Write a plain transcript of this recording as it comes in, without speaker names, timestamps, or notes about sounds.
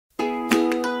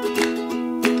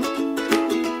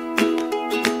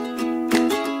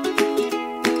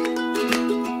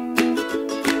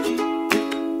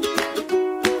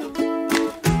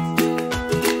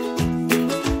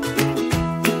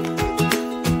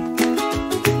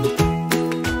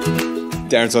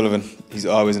Darren Sullivan, he's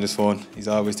always on his phone. He's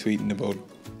always tweeting about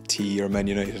tea or Man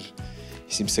United.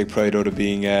 He seems to take pride out of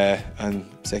being on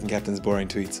second captain's boring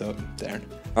tweets. So Darren.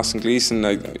 Austin Gleeson,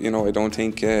 I don't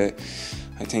think.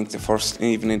 I think the first,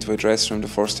 even into a dressing room, the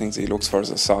first things he looks for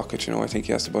is a socket. I think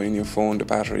he has to buy a new phone, the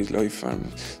battery's life,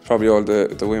 and probably all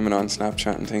the women on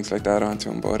Snapchat and things like that onto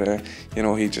him. But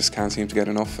he just can't seem to get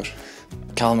enough of it.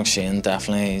 Callum McShane,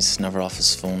 definitely, he's never off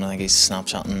his phone. I think he's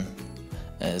Snapchatting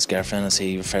his girlfriend, as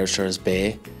he refers to her as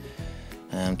Bae,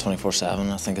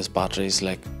 24/7. I think his battery's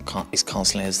he's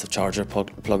constantly has the charger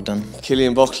plugged in.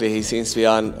 Killian Buckley, he seems to be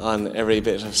on every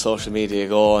bit of social media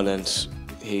going, and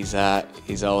he's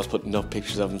always putting up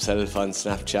pictures of himself on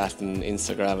Snapchat and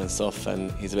Instagram and stuff,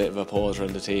 and he's a bit of a poser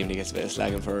in the team. He gets a bit of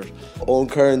slagging for it. Owen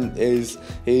Kern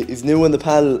he's new in the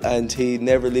panel, and he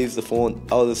never leaves the phone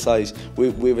out of sight. We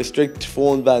have a strict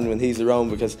phone ban when he's around,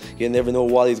 because you never know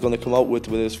what he's going to come out with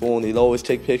his phone. He'll always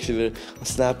take pictures of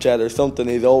Snapchat or something.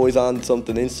 He's always on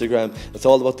something, Instagram. It's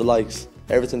all about the likes.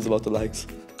 Everything's about the likes.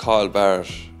 Kyle Barrett,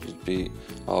 he'd be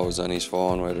always on his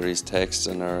phone, whether he's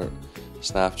texting or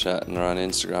Snapchatting or on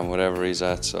Instagram, whatever he's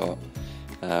at, so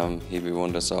he'd be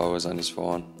one that's always on his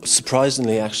phone.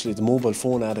 Surprisingly, actually, the mobile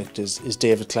phone addict is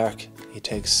David Clark. He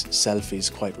takes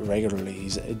selfies quite regularly.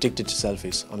 He's addicted to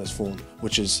selfies on his phone,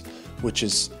 which is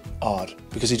odd,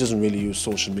 because he doesn't really use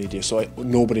social media, so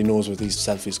nobody knows where these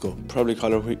selfies go. Probably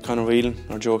Conor Whelan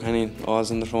or Joe Kenny,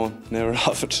 always on the phone, never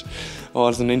off it,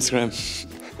 always on Instagram.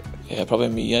 Yeah, probably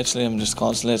me actually. I'm just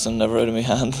constantly, it's never out of my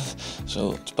hand,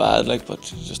 so it's bad, but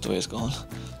it's just the way it's going.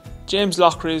 James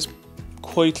Lockyer is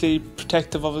quietly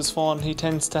protective of his phone. He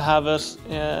tends to have it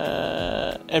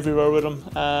everywhere with him,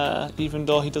 even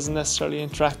though he doesn't necessarily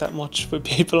interact that much with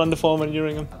people on the phone when you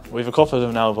ring him. We have a couple of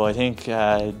them now, but I think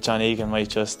John Egan might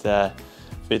just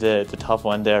be the top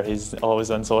one there. He's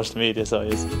always on social media, so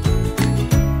he is.